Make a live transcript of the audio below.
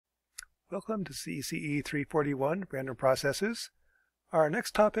Welcome to ECE 341, Random Processes. Our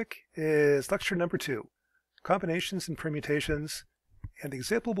next topic is lecture number 2, Combinations and Permutations, and the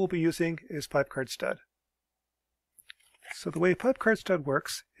example we'll be using is 5-card stud. So the way 5-card stud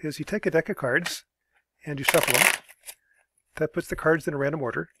works is you take a deck of cards and you shuffle them. That puts the cards in a random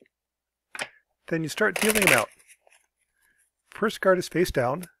order. Then you start dealing them out. First card is face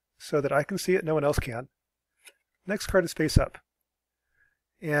down so that I can see it, no one else can. Next card is face up.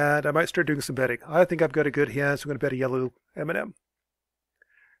 And I might start doing some betting. I think I've got a good hand, so I'm going to bet a yellow M&M.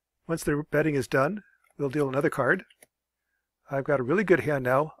 Once the betting is done, we'll deal another card. I've got a really good hand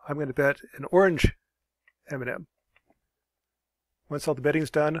now. I'm going to bet an orange M&M. Once all the betting is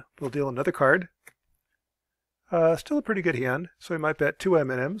done, we'll deal another card. Still a pretty good hand, so I might bet 2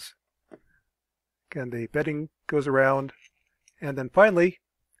 M&Ms. Again, the betting goes around. And then finally,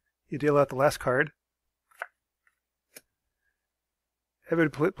 you deal out the last card.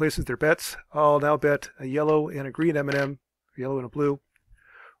 Everybody places their bets. I'll now bet a yellow and a green M&M, a yellow and a blue.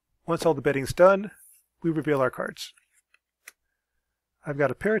 Once all the betting's done, we reveal our cards. I've got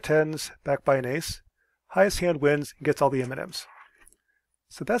a pair of 10s backed by an ace. Highest hand wins and gets all the M&Ms.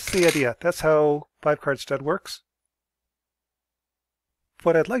 So that's the idea. That's how 5-card stud works.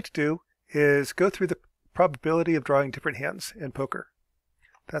 What I'd like to do is go through the probability of drawing different hands in poker.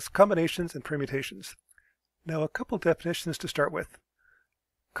 That's combinations and permutations. Now a couple definitions to start with.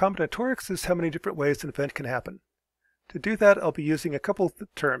 Combinatorics is how many different ways an event can happen. To do that, I'll be using a couple of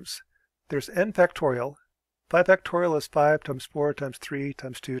terms. There's n factorial. 5 factorial is 5 times 4 times 3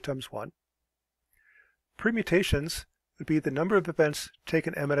 times 2 times 1. Permutations would be the number of events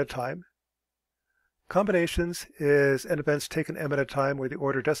taken m at a time. Combinations is n events taken m at a time where the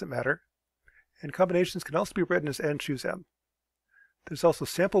order doesn't matter. And combinations can also be written as n choose m. There's also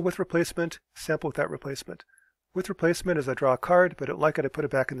sample with replacement, sample without replacement. With replacement is I draw a card, but I don't like it, I put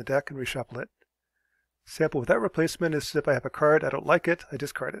it back in the deck and reshuffle it. Sample without replacement is if I have a card, I don't like it, I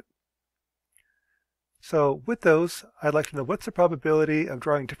discard it. So with those, I'd like to know what's the probability of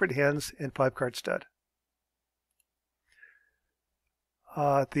drawing different hands in 5-card stud.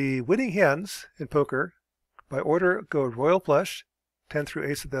 The winning hands in poker, by order, go royal flush, 10 through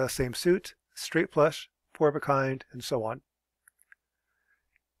ace of the same suit, straight flush, 4 of a kind, and so on.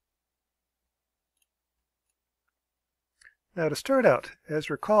 Now to start out, as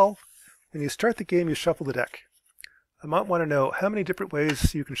you recall, when you start the game you shuffle the deck. I might want to know how many different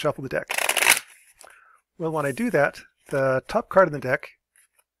ways you can shuffle the deck. Well, when I do that, the top card in the deck,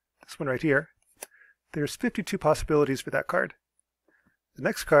 this one right here, there's 52 possibilities for that card. The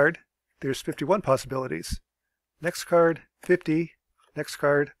next card, there's 51 possibilities. Next card, 50. Next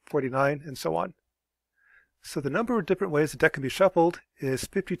card, 49, and so on. So the number of different ways the deck can be shuffled is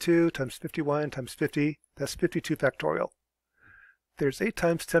 52 times 51 times 50. That's 52 factorial. There's 8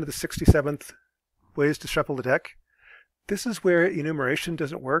 times 10 to the 67th ways to shuffle the deck. This is where enumeration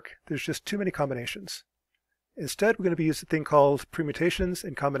doesn't work. There's just too many combinations. Instead, we're going to be using a thing called permutations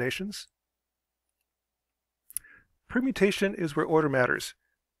and combinations. Permutation is where order matters.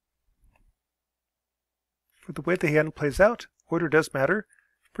 For the way the hand plays out, order does matter.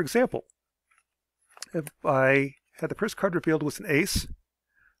 For example, if I had the first card revealed was an ace,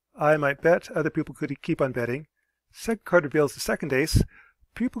 I might bet, other people could keep on betting. Second card reveals the second ace,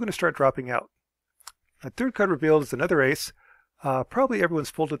 people are going to start dropping out. A third card revealed is another ace. Probably everyone's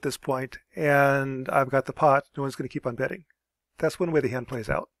full at this point, and I've got the pot, no one's going to keep on betting. That's one way the hand plays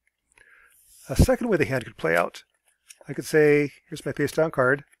out. A second way the hand could play out, I could say, here's my face down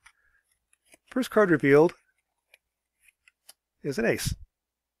card. First card revealed is an ace.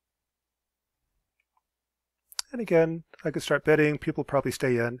 And again, I could start betting, people probably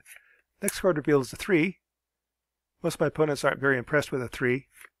stay in. Next card revealed is a 3. Most of my opponents aren't very impressed with a 3.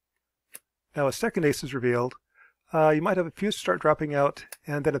 Now a second ace is revealed. You might have a few start dropping out,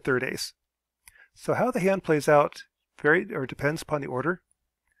 and then a third ace. So how the hand plays out depends upon the order.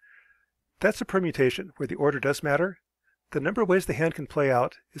 That's a permutation, where the order does matter. The number of ways the hand can play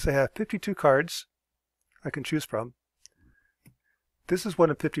out is I have 52 cards I can choose from. This is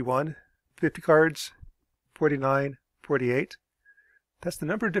one of 51, 50 cards, 49, 48. That's the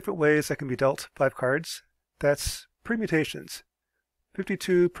number of different ways that can be dealt 5 cards. That's permutations.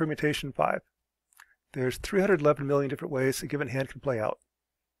 52 permutation 5. There's 311 million different ways a given hand can play out.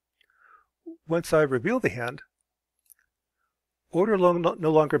 Once I reveal the hand, order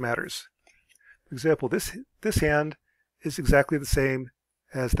no longer matters. For example, this hand is exactly the same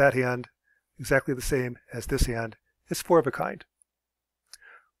as that hand, exactly the same as this hand. It's 4 of a kind.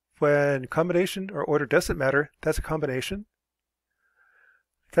 When combination or order doesn't matter, that's a combination.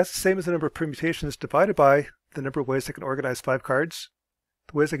 That's the same as the number of permutations divided by the number of ways I can organize 5 cards.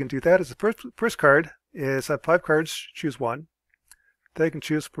 The ways I can do that is the first card is I have 5 cards, choose 1. Then I can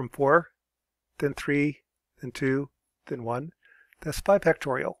choose from 4, then 3, then 2, then 1. That's 5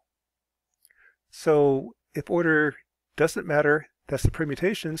 factorial. So if order doesn't matter, that's the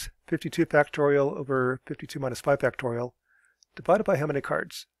permutations, 52 factorial over 52 minus 5 factorial, divided by how many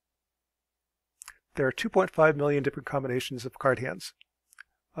cards? There are 2.5 million different combinations of card hands.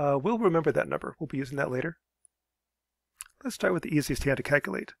 We'll remember that number. We'll be using that later. Let's start with the easiest hand to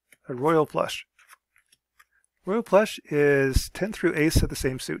calculate, a royal flush. Royal flush is 10 through ace of the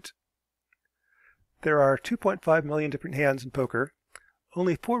same suit. There are 2.5 million different hands in poker,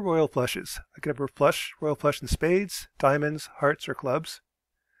 only 4 royal flushes. I could have a royal flush in spades, diamonds, hearts, or clubs.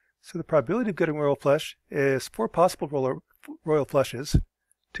 So the probability of getting royal flush is 4 possible royal flushes,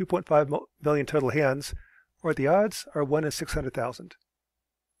 2.5 million total hands, or the odds are 1 in 600,000.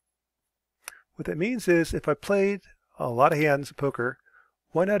 What that means is if I played a lot of hands in poker,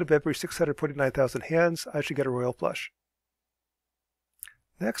 1 out of every 649,000 hands, I should get a royal flush.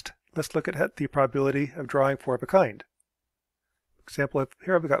 Next, let's look at the probability of drawing 4 of a kind. For example,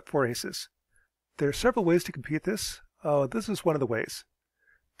 here I've got 4 aces. There are several ways to compute this. This is one of the ways.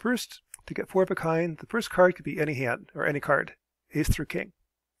 First, to get 4 of a kind, the first card could be any hand, or any card, ace through king.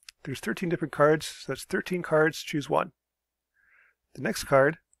 There's 13 different cards, so that's 13 cards, choose 1. The next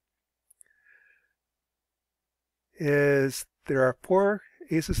card is there are 4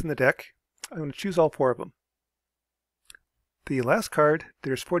 aces in the deck. I'm going to choose all 4 of them. The last card,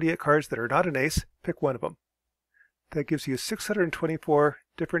 there's 48 cards that are not an ace, pick 1 of them. That gives you 624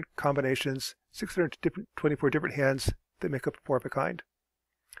 different combinations, 624 different hands that make up a 4 of a kind.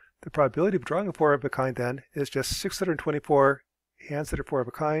 The probability of drawing a 4 of a kind then is just 624 hands that are 4 of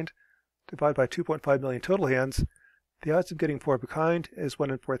a kind, divided by 2.5 million total hands. The odds of getting 4 of a kind is 1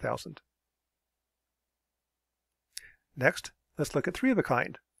 in 4,000. Next, let's look at 3 of a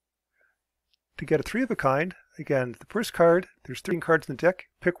kind. To get a 3 of a kind, again, the first card, there's 13 cards in the deck,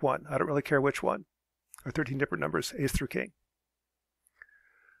 pick 1. I don't really care which one. Or 13 different numbers, ace through king.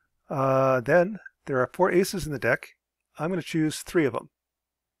 Then, there are 4 aces in the deck. I'm going to choose 3 of them.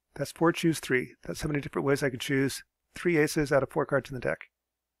 That's 4, choose 3. That's how many different ways I could choose 3 aces out of 4 cards in the deck.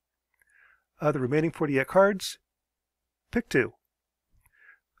 The remaining 48 cards, pick 2.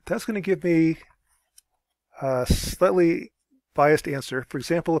 That's going to give me a slightly biased answer. For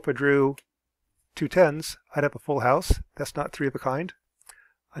example, if I drew 2 10s, I'd have a full house. That's not 3 of a kind.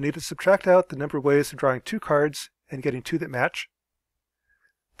 I need to subtract out the number of ways of drawing 2 cards and getting 2 that match.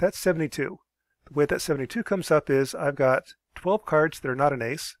 That's 72. The way that 72 comes up is I've got 12 cards that are not an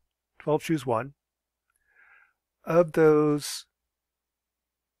ace. 12, choose 1. Of those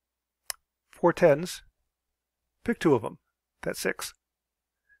 4 10s, pick 2 of them. That's 6.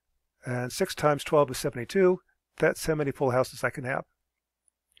 And 6 times 12 is 72. That's how many full houses I can have.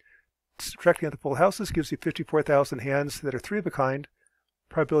 Subtracting out the full houses gives you 54,000 hands that are 3 of a kind.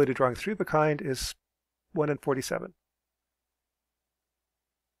 Probability of drawing 3 of a kind is 1 in 47.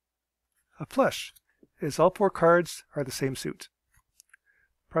 A flush is all 4 cards are the same suit.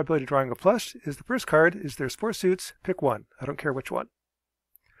 Probability of drawing a flush is the first card is there's 4 suits, pick 1. I don't care which one.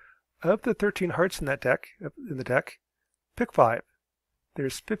 Of the 13 hearts in the deck, pick 5.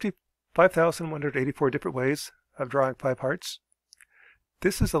 There's 55,184 different ways of drawing 5 hearts.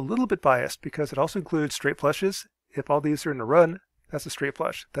 This is a little bit biased because it also includes straight flushes. If all these are in a run, that's a straight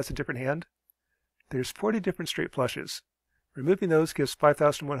flush. That's a different hand. There's 40 different straight flushes. Removing those gives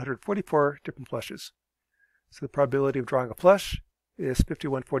 5,144 different flushes. So the probability of drawing a flush is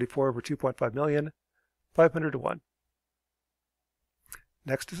 5144 over 2.5 million, 500 to 1.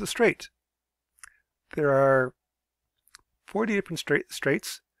 Next is a straight. There are 40 different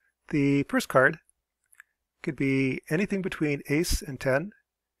straights. The first card could be anything between ace and 10.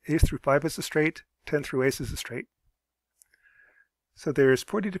 Ace through 5 is a straight, 10 through ace is a straight. So there's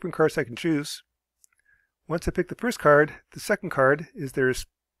 40 different cards I can choose. Once I pick the first card, the second card is there's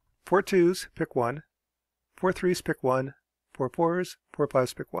 4 2s, pick 1, 4 3s, pick 1, 4 4s, 4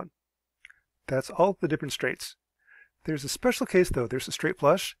 5s, pick 1. That's all the different straights. There's a special case though, there's a straight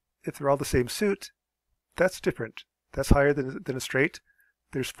flush. If they're all the same suit, that's different. That's higher than a straight.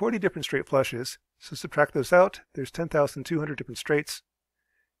 There's 40 different straight flushes, so subtract those out. There's 10,200 different straights.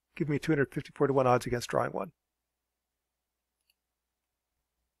 Give me 254 to 1 odds against drawing one.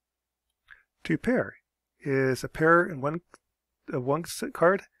 2 pair is a pair in one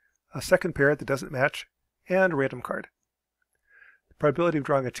card, a second pair that doesn't match, and a random card. The probability of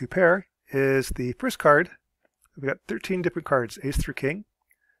drawing a 2 pair is the first card. We've got 13 different cards, ace through king.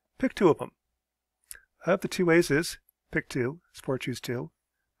 Pick 2 of them. Of the 2 aces, pick 2. It's 4, choose 2.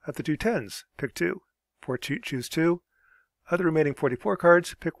 Of the 2 10s, pick 2. 4, choose 2. Of the remaining 44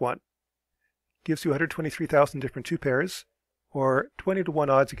 cards, pick one. Gives you 123,000 different 2 pairs, or 20 to 1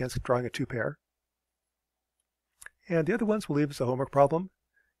 odds against drawing a 2 pair. And the other ones we'll leave as a homework problem.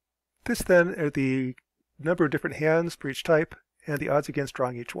 This then are the number of different hands for each type and the odds against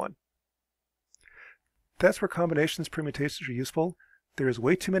drawing each one. That's where combinations, permutations are useful. There is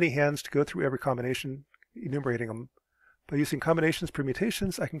way too many hands to go through every combination, enumerating them. By using combinations,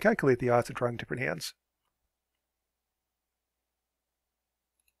 permutations, I can calculate the odds of drawing different hands.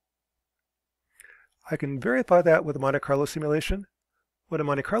 I can verify that with a Monte Carlo simulation. What a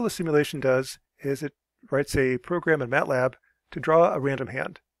Monte Carlo simulation does is it writes a program in MATLAB to draw a random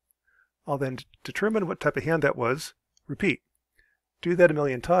hand. I'll then determine what type of hand that was, repeat. Do that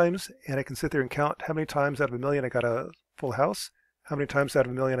 1,000,000 times, and I can sit there and count how many times out of 1,000,000 I got a full house, how many times out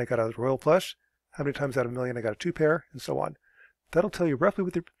of 1,000,000 I got a royal flush, how many times out of 1,000,000 I got a 2 pair, and so on. That'll tell you roughly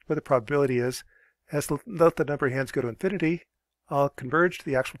what the probability is. As let the number of hands go to infinity, I'll converge to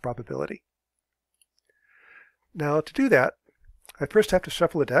the actual probability. Now to do that, I first have to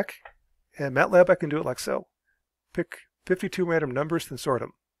shuffle a deck. In MATLAB I can do it like so. Pick 52 random numbers, then sort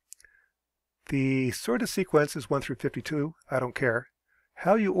them. The sorted sequence is 1 through 52. I don't care.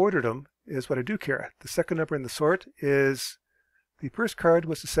 How you ordered them is what I do care. The second number in the sort is the first card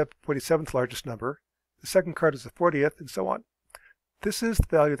was the 47th largest number. The second card is the 40th, and so on. This is the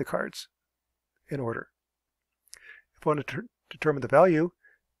value of the cards in order. If I want to determine the value,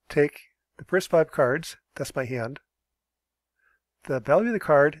 take the first 5 cards. That's my hand. The value of the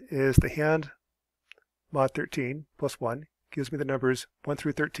card is the hand mod 13 plus 1. Gives me the numbers 1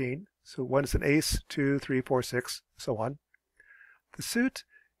 through 13. So 1 is an ace, 2, 3, 4, 6, so on. The suit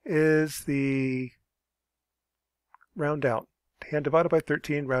is the round down. Hand divided by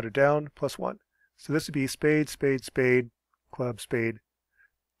 13, rounded down, plus 1. So this would be spade, spade, spade, club, spade.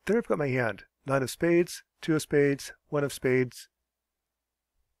 There I've got my hand. 9 of spades, 2 of spades, 1 of spades,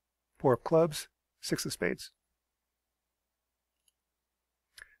 4 of clubs, 6 of spades.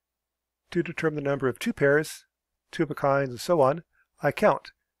 To determine the number of 2 pairs, 2 of a kind, and so on, I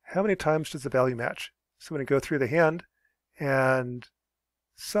count. How many times does the value match? So I'm going to go through the hand and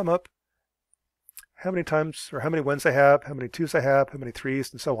sum up how many times or how many 1s I have, how many 2s I have, how many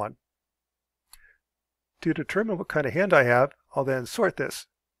 3s, and so on. To determine what kind of hand I have, I'll then sort this.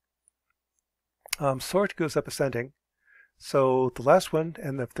 Sort goes up ascending. So the last one,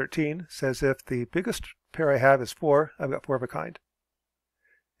 and the 13, says if the biggest pair I have is 4, I've got 4 of a kind.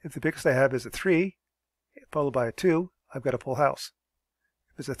 If the biggest I have is a 3, followed by a 2, I've got a full house.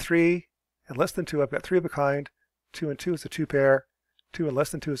 If it's a 3 and less than 2, I've got 3 of a kind. 2 and 2 is a 2 pair. 2 and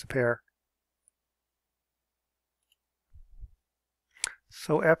less than 2 is a pair.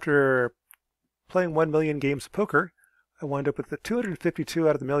 So after playing 1,000,000 games of poker, I wound up with the 252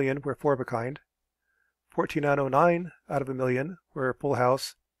 out of the 1,000,000 were 4 of a kind. 14909 out of 1,000,000 were a full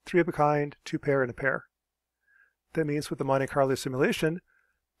house, 3 of a kind, 2 pair, and a pair. That means with the Monte Carlo simulation,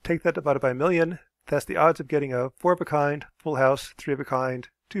 take that divided by 1,000,000, that's the odds of getting a 4 of a kind, full house, 3 of a kind,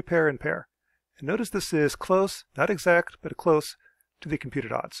 2 pair, and pair. And notice this is close, not exact, but close to the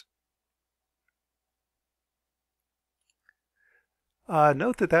computed odds.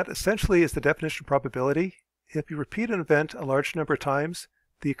 Note that that essentially is the definition of probability. If you repeat an event a large number of times,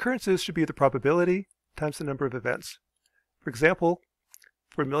 the occurrences should be the probability times the number of events. For example,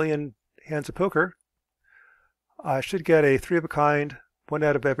 for 1,000,000 hands of poker, I should get a 3 of a kind, 1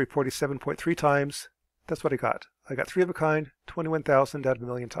 out of every 47.3 times. That's what I got. I got 3 of a kind, 21,000 out of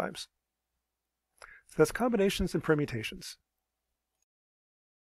 1,000,000 times. So that's combinations and permutations.